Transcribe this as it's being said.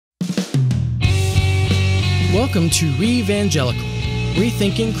Welcome to REvangelical,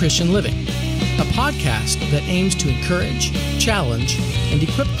 Rethinking Christian Living, a podcast that aims to encourage, challenge, and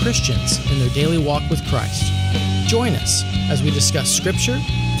equip Christians in their daily walk with Christ. Join us as we discuss scripture,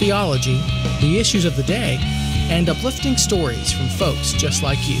 theology, the issues of the day, and uplifting stories from folks just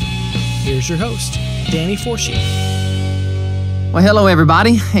like you. Here's your host, Danny Forshee. Well, hello,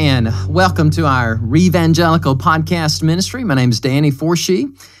 everybody, and welcome to our REvangelical podcast ministry. My name is Danny Forshee,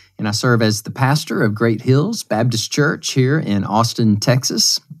 and I serve as the pastor of Great Hills Baptist Church here in Austin,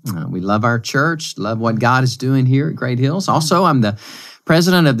 Texas. We love our church, love what God is doing here at Great Hills. Also, I'm the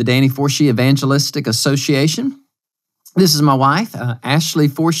president of the Danny Forshee Evangelistic Association. This is my wife, Ashley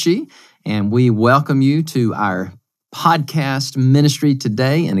Forshee, and we welcome you to our podcast ministry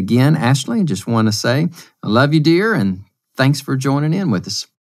today. And again, Ashley, I just want to say I love you, dear, and thanks for joining in with us.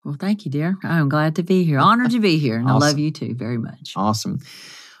 Well, thank you, dear. I'm glad to be here. Honored to be here. And Awesome. I love you too very much. Awesome.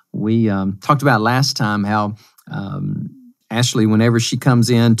 We talked about last time how Ashley, whenever she comes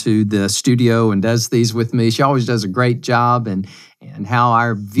into the studio and does these with me, she always does a great job, and how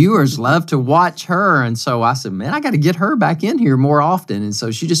our viewers love to watch her. And so I said, man, I got to get her back in here more often. And so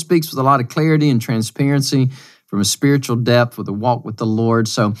she just speaks with a lot of clarity and transparency from a spiritual depth with a walk with the Lord.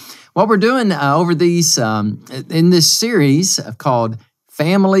 So what we're doing over these, in this series called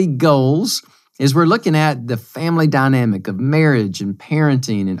Family Goals, is we're looking at the family dynamic of marriage and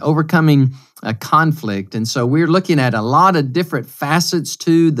parenting and overcoming conflict. And so we're looking at a lot of different facets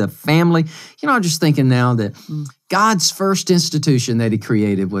to the family. You know, I'm just thinking now that God's first institution that He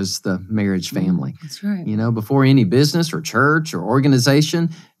created was the marriage family. That's right. You know, before any business or church or organization,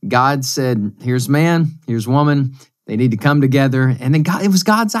 God said, here's man, here's woman. They need to come together. And then it was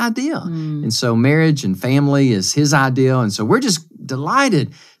God's idea. And so marriage and family is His ideal. And so we're just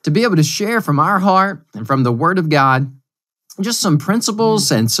delighted to be able to share from our heart and from the Word of God just some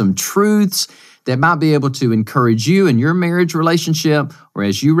principles and some truths that might be able to encourage you in your marriage relationship or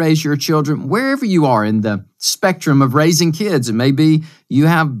as you raise your children, wherever you are in the spectrum of raising kids. It may be you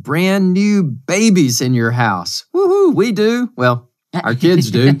have brand new babies in your house. Woohoo, we do. Well, our kids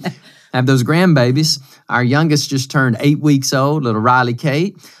do. Have those grandbabies. Our youngest just turned 8 weeks old, little Riley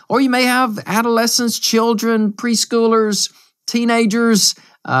Kate. Or you may have adolescents, children, preschoolers, teenagers.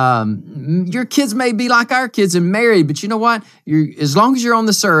 Your kids may be like our kids and married, but you know what? As long as you're on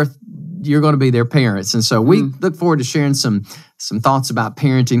this earth, you're going to be their parents. And so we look forward to sharing some thoughts about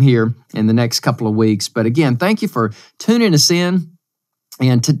parenting here in the next couple of weeks. But again, thank you for tuning us in.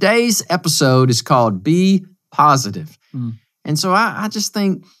 And today's episode is called Be Positive. And so I just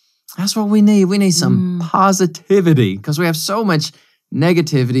think that's what we need. We need some positivity because we have so much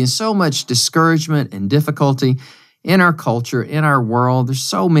negativity and so much discouragement and difficulty in our culture, in our world. There's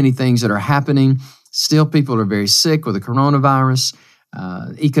so many things that are happening. Still, people are very sick with the coronavirus,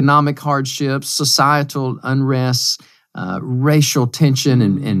 economic hardships, societal unrest, racial tension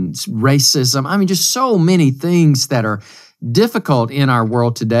and racism. I mean, just so many things that are difficult in our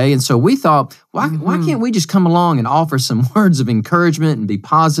world today. And so we thought, why can't we just come along and offer some words of encouragement and be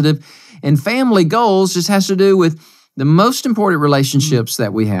positive? And family goals just has to do with the most important relationships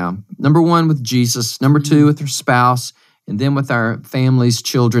that we have. Number one, with Jesus. Number two, with our spouse. And then with our families,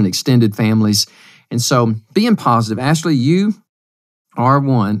 children, extended families. And so being positive. Ashley, you are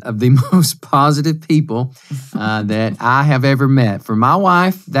one of the most positive people that I have ever met. For my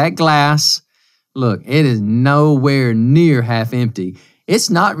wife, that glass, look, it is nowhere near half empty. It's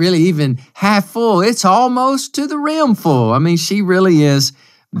not really even half full. It's almost to the rim full. I mean, she really is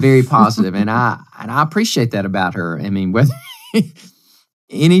very positive, and I appreciate that about her. I mean, whether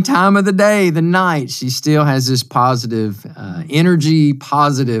any time of the day, the night, she still has this positive energy,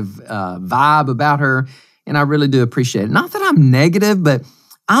 positive vibe about her, and I really do appreciate it. Not that I'm negative, but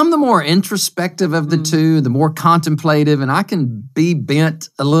I'm the more introspective of the two, the more contemplative, and I can be bent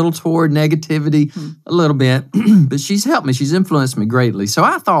a little toward negativity a little bit, but she's helped me. She's influenced me greatly. So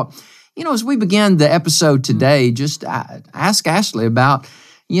I thought, you know, as we begin the episode today, just ask Ashley about,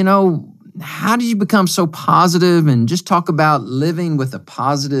 you know, how did you become so positive, and just talk about living with a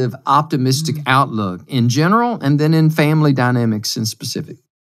positive, optimistic outlook in general and then in family dynamics in specific.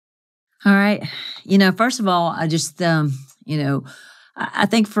 All right. You know, first of all, I just, I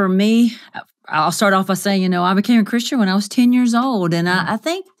think for me, I'll start off by saying, you know, I became a Christian when I was 10 years old. And I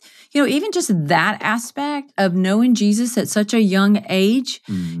think, you know, even just that aspect of knowing Jesus at such a young age,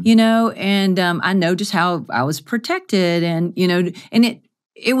 you know, and I know just how I was protected, and, you know, and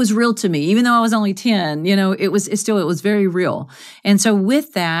it was real to me, even though I was only 10, you know, it was very real. And so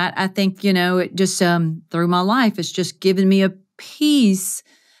with that, I think, you know, it just, through my life, it's just given me a peace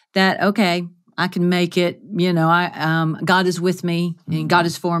that, okay, I can make it. God is with me, and God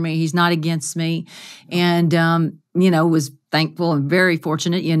is for me. He's not against me. And, was thankful and very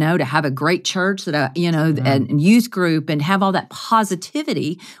fortunate, to have a great church that, and youth group and have all that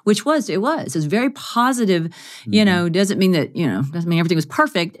positivity, which it was very positive, doesn't mean that, doesn't mean everything was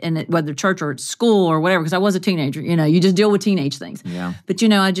perfect and whether church or school or whatever, because I was a teenager, you just deal with teenage things. Yeah. But,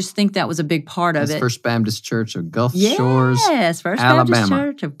 I just think that was a big part of it. First Baptist Church of Gulf Shores, Yes, First Alabama. Baptist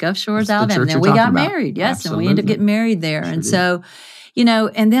Church of Gulf Shores, That's the Alabama. church And you're we got talking about. married, yes, Absolutely. and we ended up getting married there. Sure and did. so,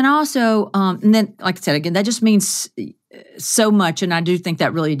 and then also, and then like I said, again, that just means so much. And I do think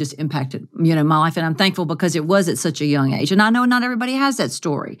that really just impacted, my life. And I'm thankful because it was at such a young age. And I know not everybody has that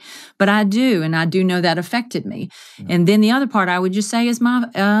story, but I do. And I do know that affected me. Yeah. And then the other part I would just say is my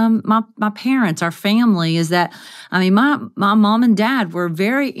parents, our family, is that, my mom and dad were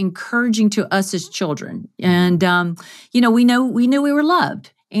very encouraging to us as children. And, we knew we were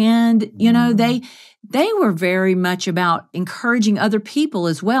loved. And, they were very much about encouraging other people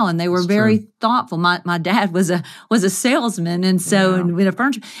as well, and they were very thoughtful. My dad was a salesman, and so in a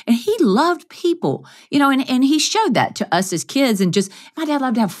furniture, and he loved people, and he showed that to us as kids. And just my dad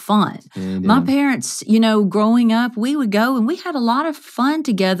loved to have fun. My parents, growing up, we would go and we had a lot of fun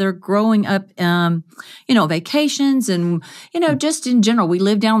together growing up. Vacations and just in general, we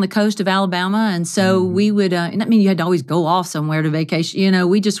lived down on the coast of Alabama, and so we would. And that mean you had to always go off somewhere to vacation.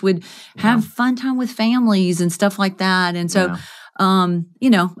 We just would have fun time with families and stuff like that. And so,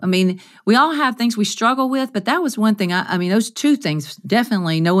 we all have things we struggle with, but that was one thing. Those two things,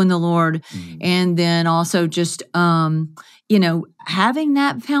 definitely knowing the Lord, and then also just, having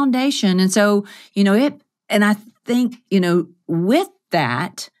that foundation. And so, and I think, with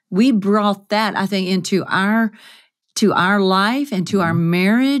that, we brought that, I think, into our life and to our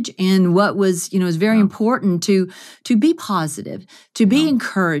marriage, and what was, is very important to be positive, to be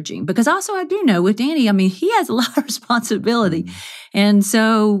encouraging, because also I do know with Danny, he has a lot of responsibility. And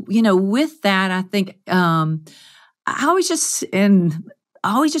so, with that, I think, I always just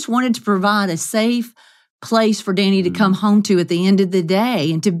wanted to provide a safe place for Danny to come home to at the end of the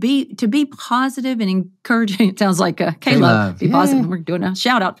day, and to be positive and encouraging. It sounds like Caleb. Be positive. We're doing a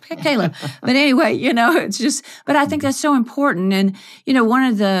shout out to Caleb. But anyway, it's just, but I think that's so important. And,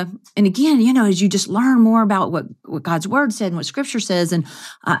 and again, as you just learn more about what God's word said and what scripture says. And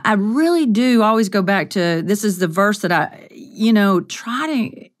I really do always go back to, this is the verse that I, try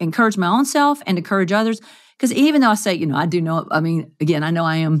to encourage my own self and encourage others. Because even though I say, I do know, again, I know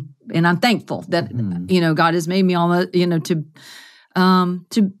I am, and I'm thankful that, God has made me almost, to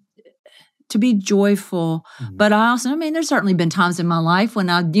be joyful. But I also, there's certainly been times in my life when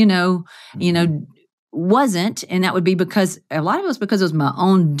I, wasn't, and that would be because a lot of it was because it was my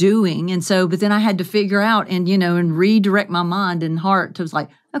own doing. And so, but then I had to figure out and, and redirect my mind and heart to, like,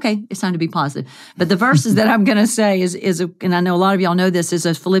 okay, it's time to be positive. But the verses that I'm going to say is, and I know a lot of y'all know this, is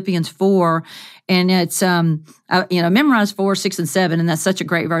Philippians 4, and it's, memorize 4, 6, and 7, and that's such a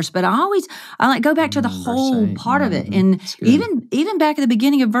great verse. But I like go back to the whole part of it, and even back at the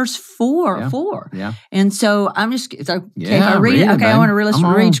beginning of verse 4. Yeah. And so I'm just, if I read it, okay, I want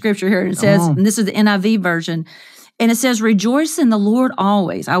to read scripture here. And it says, and this is the NIV version, and it says, "Rejoice in the Lord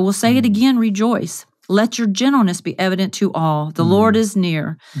always. I will say it again, rejoice. Let your gentleness be evident to all. The Lord is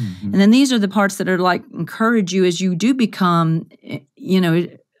near." And then these are the parts that are like encourage you as you do become,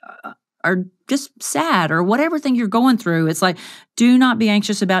 are just sad or whatever thing you're going through. It's like, do not be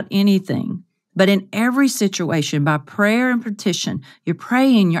anxious about anything, but in every situation, by prayer and petition, you're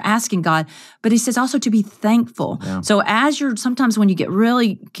praying, you're asking God. But he says also to be thankful. Yeah. So as sometimes when you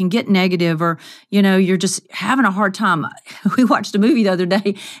can get negative, or, you're just having a hard time. We watched a movie the other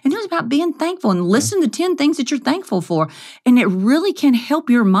day, and it was about being thankful, and listen to 10 things that you're thankful for. And it really can help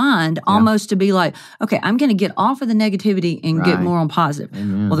your mind almost to be like, okay, I'm going to get off of the negativity and get more on positive.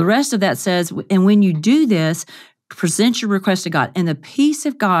 Amen. Well, the rest of that says, and when you do this, present your request to God, and the peace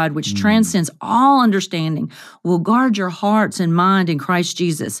of God, which transcends all understanding, will guard your hearts and mind in Christ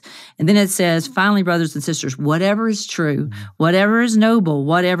Jesus. And then it says, finally, brothers and sisters, whatever is true, whatever is noble,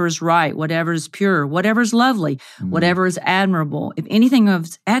 whatever is right, whatever is pure, whatever is lovely, whatever is admirable, if anything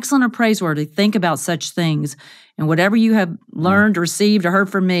is excellent or praiseworthy, think about such things. And whatever you have learned, received, or heard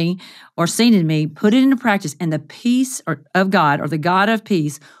from me, or seen in me, put it into practice, and the peace of God, or the God of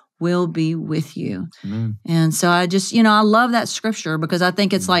peace, will be with you. Amen. And so I just, I love that scripture, because I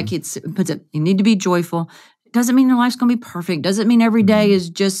think it's like it puts it, you need to be joyful. It doesn't mean your life's going to be perfect. Doesn't mean every day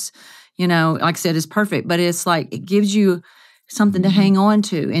is just, like I said, is perfect. But it's like it gives you something to hang on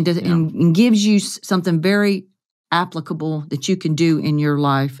to, and gives you something very applicable that you can do in your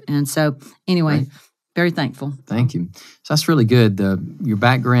life. And so anyway, Very thankful. Thank you. So that's really good. Your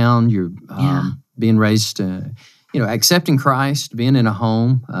background, your being raised, accepting Christ, being in a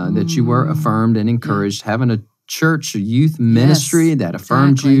home that you were affirmed and encouraged, having a church, a youth ministry that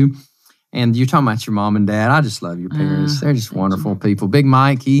affirmed you. And you're talking about your mom and dad. I just love your parents. They're just wonderful people. Big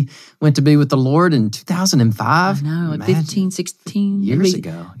Mike, he went to be with the Lord in 2005. I know, like 15, 16 years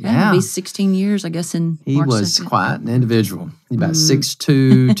ago. Yeah, it'll be 16 years, I guess, in He March was 2nd. quite an individual. He's about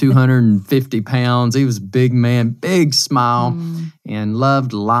 6'2", 250 pounds. He was a big man, big smile, and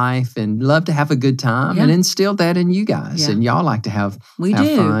loved life and loved to have a good time and instilled that in you guys. And y'all like to have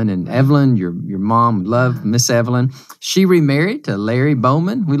fun. And Evelyn, your mom, loved Miss Evelyn. She remarried to Larry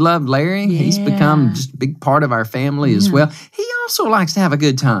Bowman. We love Larry. Yeah. He's become just a big part of our family as well. He also likes to have a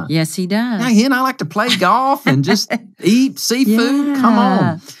good time. Yes, he does. Now, he and I like to play golf and just eat seafood. Come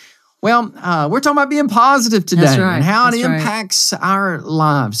on. Well, we're talking about being positive today and how it impacts our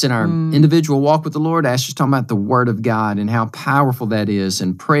lives in our individual walk with the Lord. Ashley's talking about the Word of God and how powerful that is,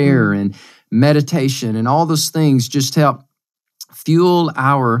 and prayer and meditation and all those things just help fuel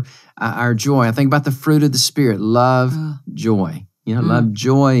our joy. I think about the fruit of the Spirit: love, joy. Love,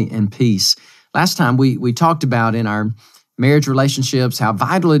 joy, and peace. Last time we talked about in our marriage relationships how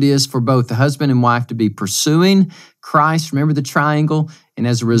vital it is for both the husband and wife to be pursuing Christ. Remember the triangle? And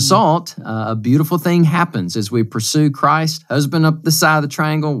as a result, a beautiful thing happens as we pursue Christ. Husband up the side of the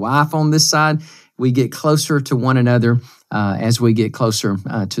triangle, wife on this side. We get closer to one another as we get closer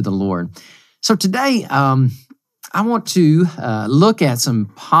to the Lord. So today, I want to look at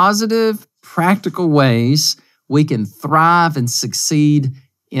some positive, practical ways we can thrive and succeed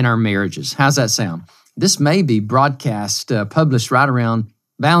in our marriages. How's that sound? This may be broadcast, published right around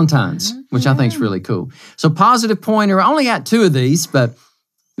Valentine's, which I think is really cool. So positive pointer, I only got 2 of these, but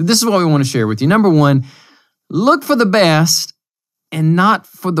this is what we want to share with you. Number 1, look for the best and not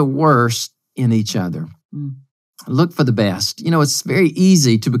for the worst in each other. Look for the best. It's very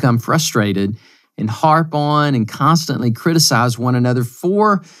easy to become frustrated and harp on and constantly criticize one another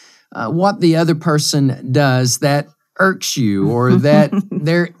for what the other person does that irks you, or that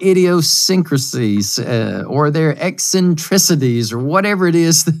their idiosyncrasies or their eccentricities or whatever it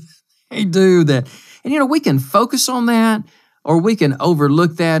is that they do that. And, we can focus on that, or we can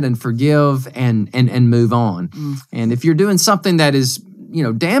overlook that and forgive and move on. And if you're doing something that is,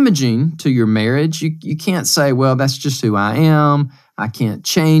 damaging to your marriage, you can't say, well, that's just who I am. I can't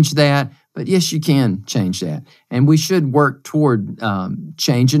change that. But yes, you can change that. And we should work toward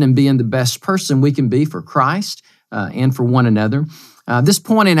changing and being the best person we can be for Christ and for one another. This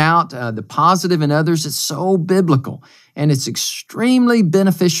pointing out the positive in others is so biblical, and it's extremely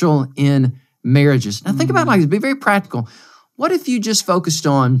beneficial in marriages. Now think about it like this, be very practical. What if you just focused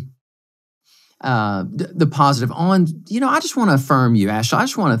on the positive, on, I just want to affirm you, Ashley. I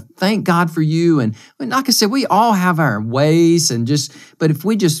just want to thank God for you. And like I said, we all have our ways, but if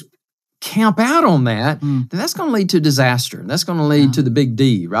we just camp out on that, then that's going to lead to disaster. That's going to lead to the big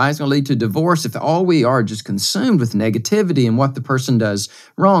D, right? It's going to lead to divorce if all we are just consumed with negativity and what the person does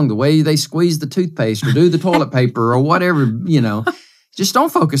wrong, the way they squeeze the toothpaste or do the toilet paper or whatever, Just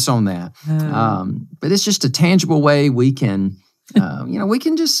don't focus on that. But it's just a tangible way we can, we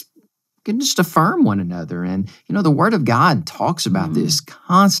can just affirm one another. And, the Word of God talks about this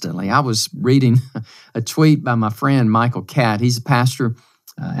constantly. I was reading a tweet by my friend Michael Catt. He's a pastor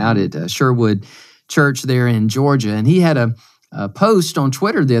out at Sherwood Church there in Georgia. And he had a post on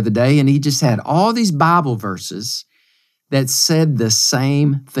Twitter the other day, and he just had all these Bible verses that said the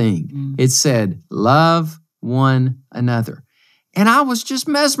same thing. It said, love one another. And I was just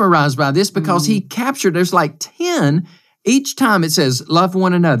mesmerized by this because he captured, there's like 10, each time it says, love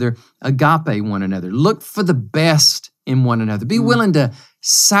one another, agape one another, look for the best in one another, be willing to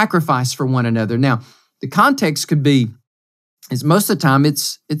sacrifice for one another. Now, the context could be, is most of the time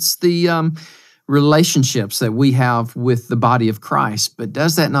it's the relationships that we have with the body of Christ, but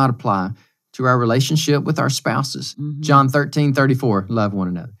does that not apply to our relationship with our spouses? John 13:34, love one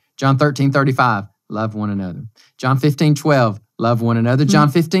another. John 13:35, love one another. John 15:12, love one another.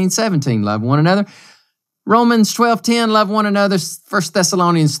 John 15:17, love one another. Romans 12:10, love one another. 1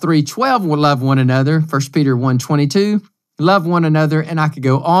 Thessalonians 3:12, love one another. 1 Peter 1:22, love one another. And I could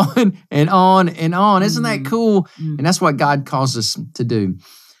go on and on and on. Isn't that cool? And that's what God calls us to do.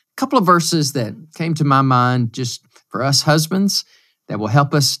 A couple of verses that came to my mind just for us husbands that will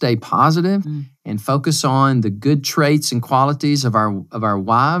help us stay positive and focus on the good traits and qualities of our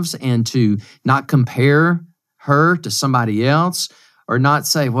wives, and to not compare her to somebody else, or not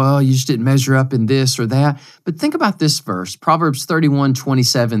say, well, you just didn't measure up in this or that. But think about this verse. Proverbs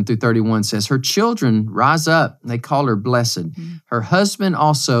 31:27-31 says, her children rise up, and they call her blessed. Her husband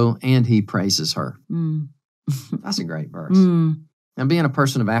also, and he praises her. That's a great verse. Now, being a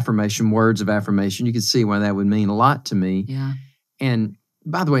person of affirmation, words of affirmation, you can see why that would mean a lot to me. Yeah. And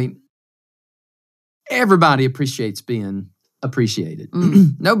by the way, everybody appreciates being appreciated.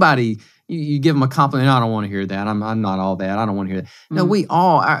 Nobody, you give them a compliment, I don't want to hear that. I'm not all that. I don't want to hear that. No, we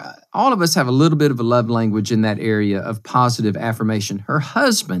all of us have a little bit of a love language in that area of positive affirmation. Her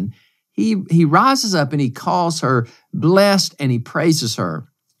husband, he rises up and he calls her blessed and he praises her.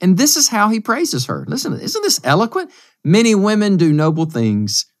 And this is how he praises her. Listen, isn't this eloquent? Many women do noble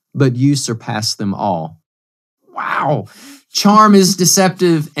things, but you surpass them all. Wow. Charm is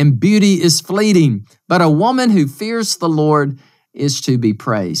deceptive and beauty is fleeting, but a woman who fears the Lord is to be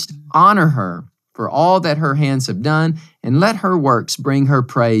praised. Honor her for all that her hands have done, and let her works bring her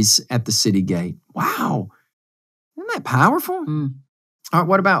praise at the city gate. Wow. Isn't that powerful? All right,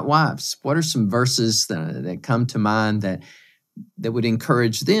 what about wives? What are some verses that come to mind that would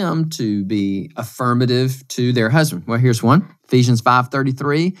encourage them to be affirmative to their husband? Well, here's one. Ephesians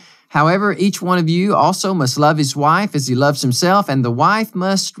 5:33. However, each one of you also must love his wife as he loves himself, and the wife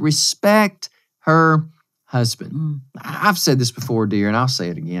must respect her husband. I've said this before, dear, and I'll say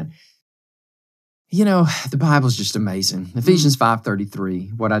it again. You know, the Bible's just amazing. Ephesians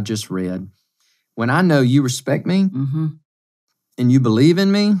 5:33, what I just read. When I know you respect me and you believe in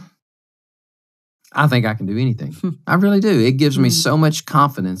me, I think I can do anything. I really do. It gives me so much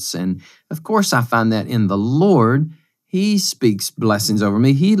confidence. And of course, I find that in the Lord. He speaks blessings over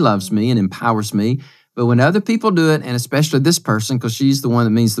me. He loves me and empowers me. But when other people do it, and especially this person, because she's the one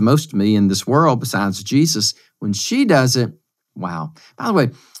that means the most to me in this world besides Jesus, when she does it, wow. By the way,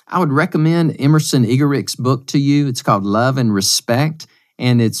 I would recommend Emerson Eagerich's book to you. It's called Love and Respect.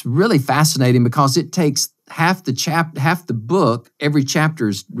 And it's really fascinating because it takes half the book, every chapter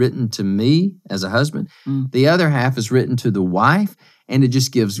is written to me as a husband. The other half is written to the wife. And it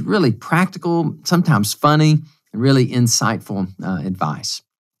just gives really practical, sometimes funny, and really insightful advice.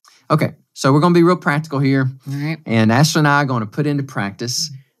 Okay, so we're going to be real practical here. All right. And Ashley and I are going to put into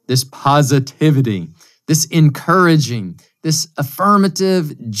practice this positivity, this encouraging, this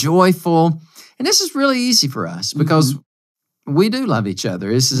affirmative, joyful. And this is really easy for us because we do love each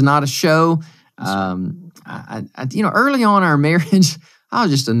other. This is not a show. Early on in our marriage, I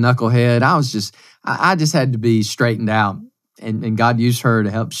was just a knucklehead. I just had to be straightened out. And God used her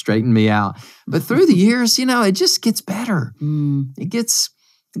to help straighten me out. But through the years, it just gets better. It gets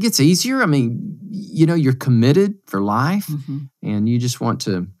easier. I mean, you're committed for life, and you just want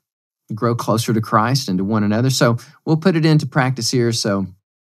to grow closer to Christ and to one another. So we'll put it into practice here. So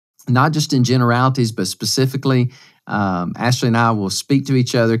not just in generalities, but specifically, Ashley and I will speak to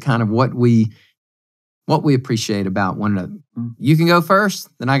each other kind of what we appreciate about one another. You can go first,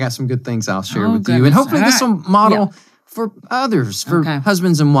 then I got some good things I'll share with you. And hopefully this will model for others, for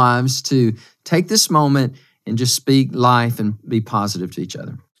husbands and wives to take this moment and just speak life and be positive to each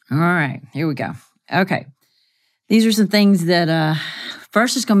other. All right, here we go. Okay. These are some things that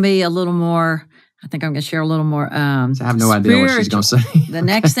first is going to be a little more, I think I'm going to share a little more So I have no idea what she's going to say. The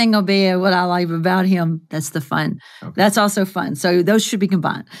next thing will be what I like about him. That's the fun. Okay. That's also fun. So those should be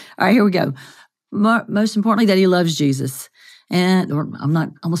combined. All right, here we go. Most importantly, that he loves Jesus. I'm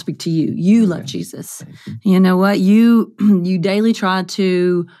going to speak to you. You love Jesus. You know what? You daily try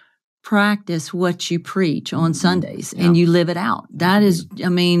to practice what you preach on Sundays and you live it out. That is,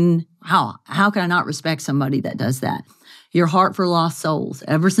 how can I not respect somebody that does that? Your heart for lost souls.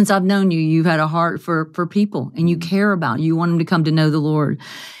 Ever since I've known you, you've had a heart for people and you care about it. You want them to come to know the Lord.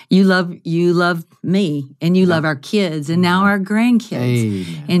 You love me and you love our kids and now our grandkids.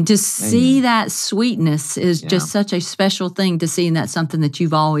 Amen. And to see that sweetness is just such a special thing to see. And that's something that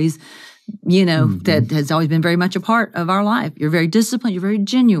you've always, that has always been very much a part of our life. You're very disciplined. You're very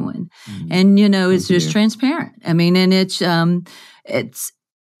genuine. And, it's just transparent. I mean, and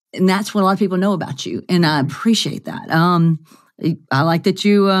and that's what a lot of people know about you. And I appreciate that. I like that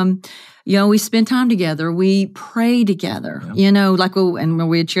you, we spend time together. We pray together, and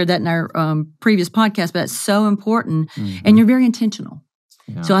we had shared that in our previous podcast, but that's so important. And you're very intentional.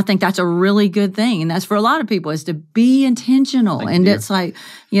 Yeah. So I think that's a really good thing. And that's for a lot of people is to be intentional. And it's like,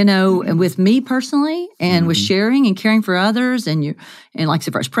 and with me personally and with sharing and caring for others and like I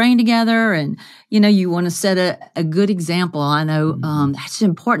said, first praying together and, you want to set a good example. I know that's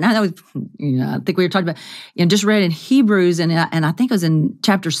important. I know, I think we were talking about, just read in Hebrews and I think it was in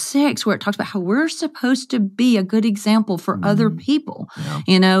chapter 6 where it talks about how we're supposed to be a good example for other people,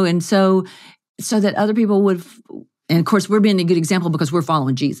 and so that other people would And of course, we're being a good example because we're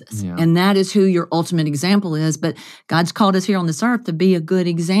following Jesus. Yeah. And that is who your ultimate example is. But God's called us here on this earth to be a good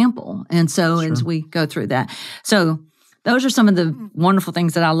example. And so as we go through that. So those are some of the wonderful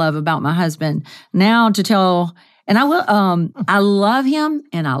things that I love about my husband. Now to tell, and I love him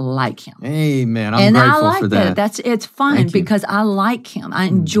and I like him. Amen. I'm grateful for that. It's fun because I like him. I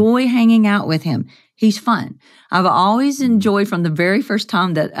enjoy hanging out with him. He's fun. I've always enjoyed from the very first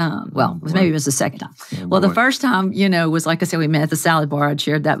time that, maybe it was the second time. Yeah, well, the first time, was like I said, we met at the salad bar. I'd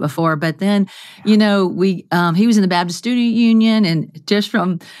shared that before. But then, he was in the Baptist Student Union and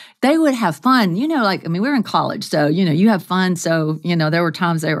they would have fun, we were in college. So, you have fun. So, there were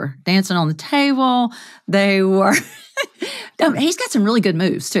times they were dancing on the table. They were... He's got some really good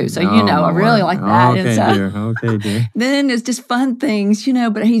moves too. So, I really like that. Okay, dear. Then it's just fun things,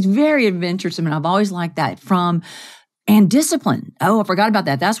 but he's very adventuresome. And I've always liked that and discipline. Oh, I forgot about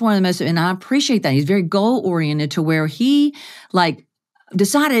that. That's one of the most, and I appreciate that. He's very goal oriented to where he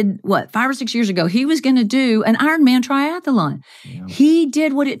decided 5 or 6 years ago, he was going to do an Ironman triathlon. Yeah. He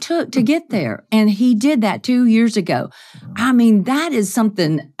did what it took to get there. And he did that 2 years ago. Yeah. That is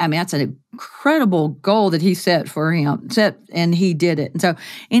something, that's an incredible goal that he set for him, and he did it. And so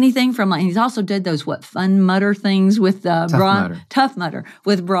anything from he's also did those, Fun Mudder things with Tough Mudder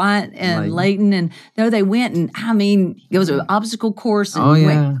with Bryant and Leighton. And they went and, it was an obstacle course.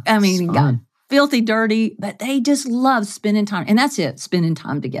 And got filthy dirty, but they just love spending time. And that's it, spending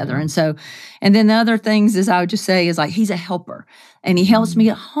time together. And so, and then the other things is I would just say is he's a helper and he helps me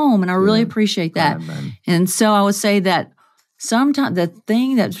at home. And I really appreciate that. And so I would say that sometimes the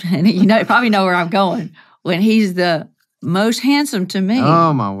thing that, and you probably know where I'm going, when he's the most handsome to me,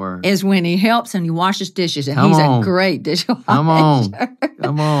 oh my word, is when he helps and he washes dishes, and he's a great dishwasher. Come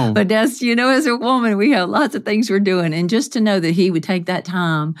on. But that's, as a woman, we have lots of things we're doing, and just to know that he would take that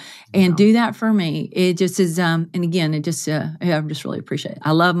time and do that for me, it just is. And again, I just really appreciate it. I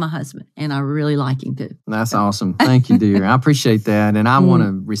love my husband, and I really like him too. That's awesome. Thank you, dear. I appreciate that, and I want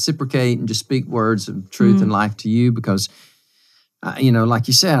to reciprocate and just speak words of truth and life to you because. Like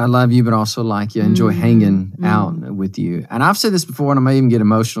you said, I love you, but also like you. I enjoy hanging out with you. And I've said this before, and I may even get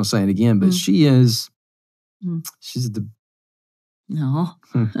emotional saying it again, but she's the... No.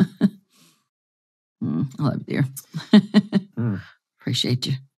 I love you, dear. Appreciate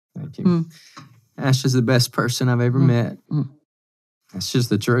you. Thank you. Ashley's the best person I've ever met. That's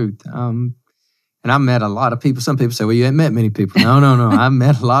just the truth. And I've met a lot of people. Some people say, well, you haven't met many people. No. I've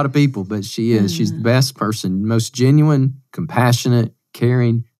met a lot of people, but she's the best person, most genuine, compassionate,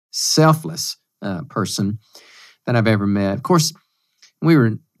 caring, selfless person that I've ever met. Of course, we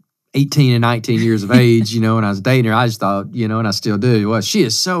were 18 and 19 years of age, and I was dating her. I just thought, and I still do, well, she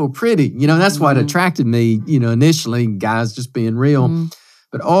is so pretty. That's what attracted me, initially, guys just being real.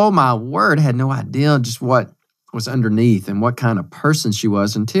 But oh my word, I had no idea just what was underneath and what kind of person she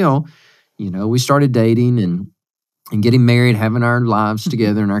was until... we started dating and getting married, having our lives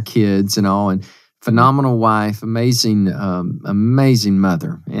together and our kids and all. And phenomenal wife, amazing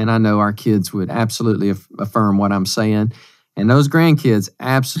mother. And I know our kids would absolutely affirm what I'm saying. And those grandkids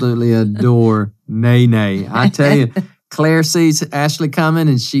absolutely adore Nene. I tell you, Claire sees Ashley coming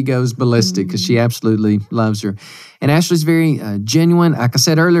and she goes ballistic because she absolutely loves her. And Ashley's very genuine. Like I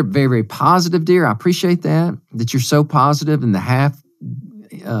said earlier, very, very positive, dear. I appreciate that you're so positive in the half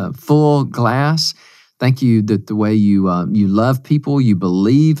full glass. Thank you that the way you love people, you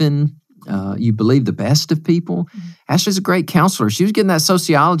believe the best of people. Ashley's a great counselor. She was getting that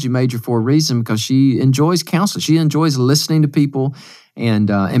sociology major for a reason because she enjoys counseling. She enjoys listening to people, and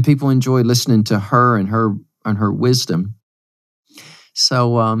people enjoy listening to her and her wisdom.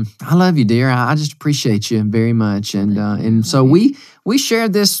 So I love you, dear. I just appreciate you very much, and so we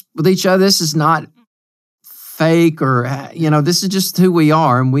shared this with each other. This is not fake or, this is just who we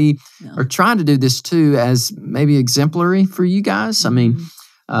are. And we are trying to do this too as maybe exemplary for you guys. Some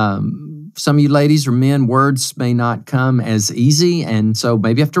of you ladies or men, words may not come as easy. And so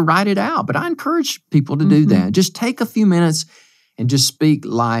maybe you have to write it out. But I encourage people to do that. Just take a few minutes and just speak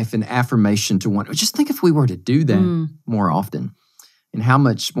life and affirmation to one. Just think if we were to do that more often and how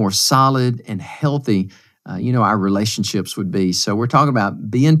much more solid and healthy our relationships would be. So we're talking about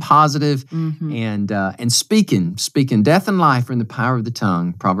being positive and speaking death and life are in the power of the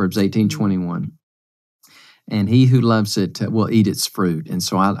tongue, Proverbs 18:21. And he who loves it will eat its fruit. And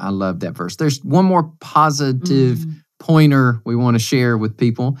so I love that verse. There's one more positive pointer we want to share with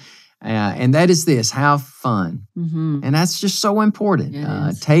people, and that is this: have fun. And that's just so important.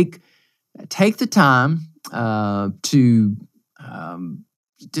 Take the time to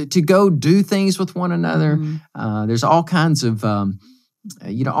go do things with one another. There's all kinds of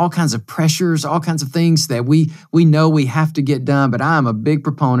all kinds of pressures, all kinds of things that we know we have to get done. But I'm a big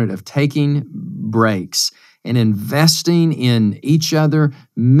proponent of taking breaks and investing in each other.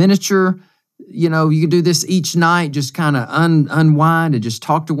 Miniature, you can do this each night, just kind of unwind and just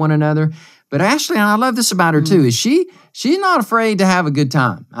talk to one another. But Ashley, and I love this about her too, is she's not afraid to have a good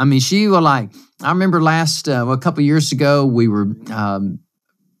time. I mean, she will I remember a couple years ago, we were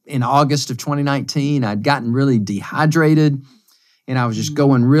in August of 2019, I'd gotten really dehydrated and I was just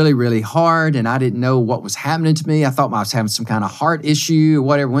going really, really hard and I didn't know what was happening to me. I thought I was having some kind of heart issue or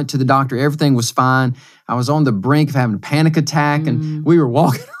whatever. Went to the doctor, everything was fine. I was on the brink of having a panic attack and we were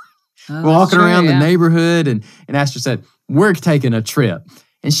walking around the neighborhood and Ashley said, we're taking a trip.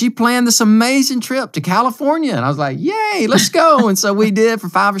 And she planned this amazing trip to California. And I was like, yay, let's go. And so we did for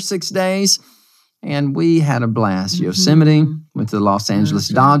 5 or 6 days. And we had a blast. Yosemite, went to the Los Angeles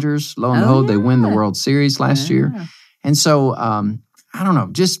Dodgers. Lo and behold, they win the World Series last year. And so, I don't know,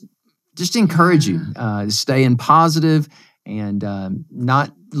 just encourage you to stay in positive and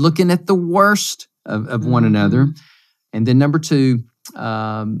not looking at the worst of one another. And then number 2,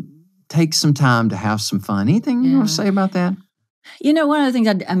 take some time to have some fun. Anything you want to say about that? One of the things,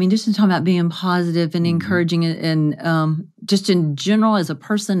 just in talking about being positive and encouraging and just in general as a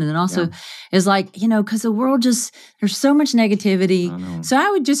person, and then also is like, because the world there's so much negativity. So I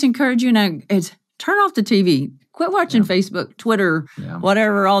would just encourage you is turn off the TV, quit watching Facebook, Twitter,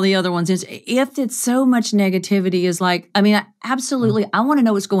 whatever, all the other ones is. If it's so much negativity is like, absolutely, I want to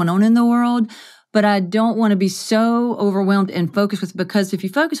know what's going on in the world, but I don't want to be so overwhelmed and focused with, because if you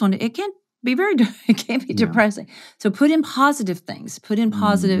focus on it, it can be it can be depressing. So put in positive things,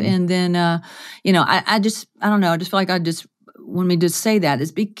 and then, I don't know, I just feel like when we just say that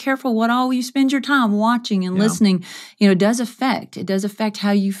is be careful what all you spend your time watching and listening, it does affect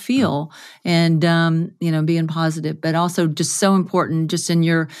how you feel and, being positive, but also just so important just in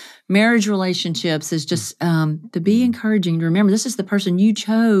your marriage relationships is just to be encouraging, to remember this is the person you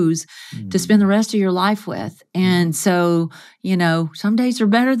chose to spend the rest of your life with. And so, some days are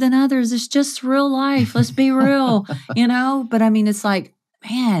better than others. It's just real life. Let's be real, but it's like,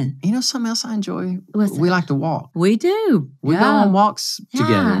 man. Something else I enjoy? We like to walk. We do. We go on walks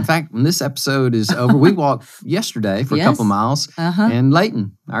together. In fact, when this episode is over, we walked yesterday for a couple miles. And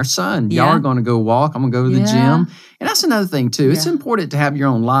Leighton, our son, y'all are going to go walk. I'm going to go to the gym. And that's another thing, too. It's important to have your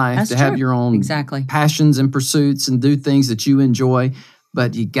own life, have your own passions and pursuits and do things that you enjoy.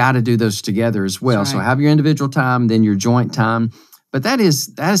 But you got to do those together as well. So have your individual time, then your joint time. But that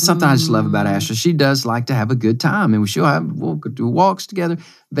is something I just love about Ashley. She does like to have a good time, and we'll do walks together,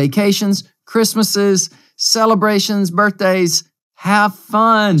 vacations, Christmases, celebrations, birthdays. Have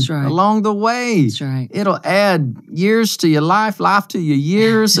fun along the way. That's right. It'll add years to your life to your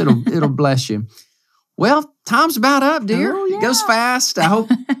years. It'll bless you. Well, time's about up, dear. Oh, yeah. It goes fast. I hope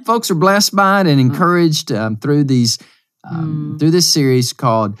folks are blessed by it and encouraged through this series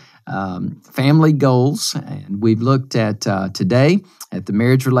called Family Goals. And we've looked at today at the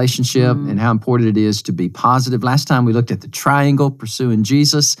marriage relationship and how important it is to be positive. Last time we looked at the triangle, pursuing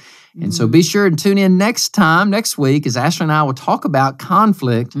Jesus. And so be sure and tune in next week, as Ashley and I will talk about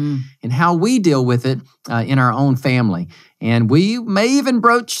conflict and how we deal with it in our own family. And we may even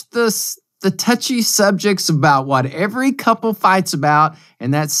broach the touchy subjects about what every couple fights about,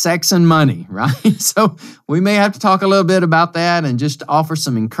 and that's sex and money, right? So we may have to talk a little bit about that and just offer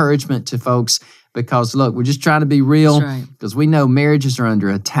some encouragement to folks because, look, we're just trying to be real because we know marriages are under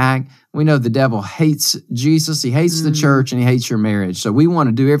attack. We know the devil hates Jesus. He hates the church, and he hates your marriage. So we want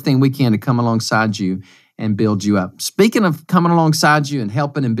to do everything we can to come alongside you and build you up. Speaking of coming alongside you and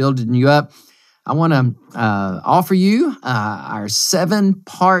helping and building you up, I want to offer you our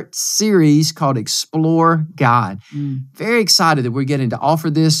 7-part series called Explore God. Very excited that we're getting to offer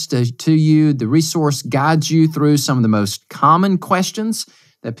this to you. The resource guides you through some of the most common questions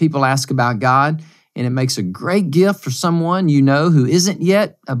that people ask about God, and it makes a great gift for someone you know who isn't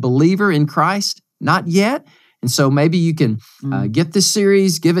yet a believer in Christ, not yet. And so maybe you can get this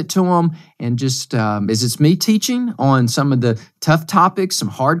series, give it to them, and just, as it's me teaching on some of the tough topics, some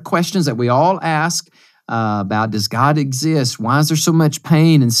hard questions that we all ask about, does God exist? Why is there so much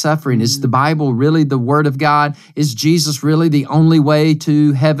pain and suffering? Is the Bible really the Word of God? Is Jesus really the only way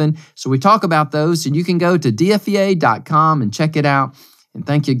to heaven? So we talk about those, and you can go to dfea.com and check it out. And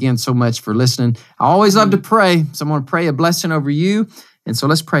thank you again so much for listening. I always love to pray, so I'm going to pray a blessing over you. And so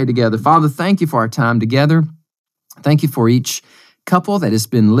let's pray together. Father, thank you for our time together. Thank you for each couple that has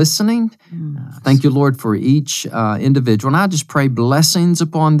been listening. Thank you, Lord, for each individual. And I just pray blessings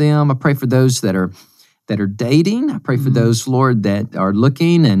upon them. I pray for those that are that are dating. I pray for those, Lord, that are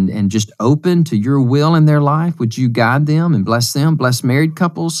looking and just open to your will in their life. Would you guide them and bless them? Bless married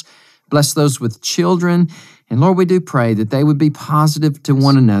couples. Bless those with children. And Lord, we do pray that they would be positive to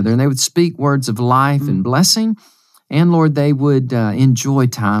one another and they would speak words of life and blessing. And Lord, they would enjoy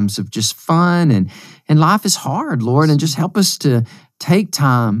times of just fun. And life is hard, Lord, and just help us to take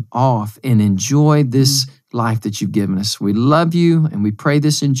time off and enjoy this life that you've given us. We love you and we pray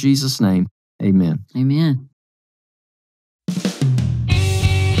this in Jesus' name. Amen. Amen.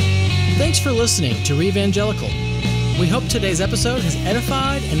 Thanks for listening to REvangelical. We hope today's episode has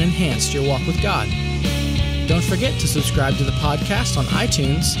edified and enhanced your walk with God. Don't forget to subscribe to the podcast on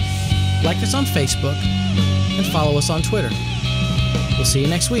iTunes, like us on Facebook, and follow us on Twitter. We'll see you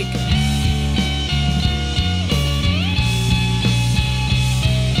next week.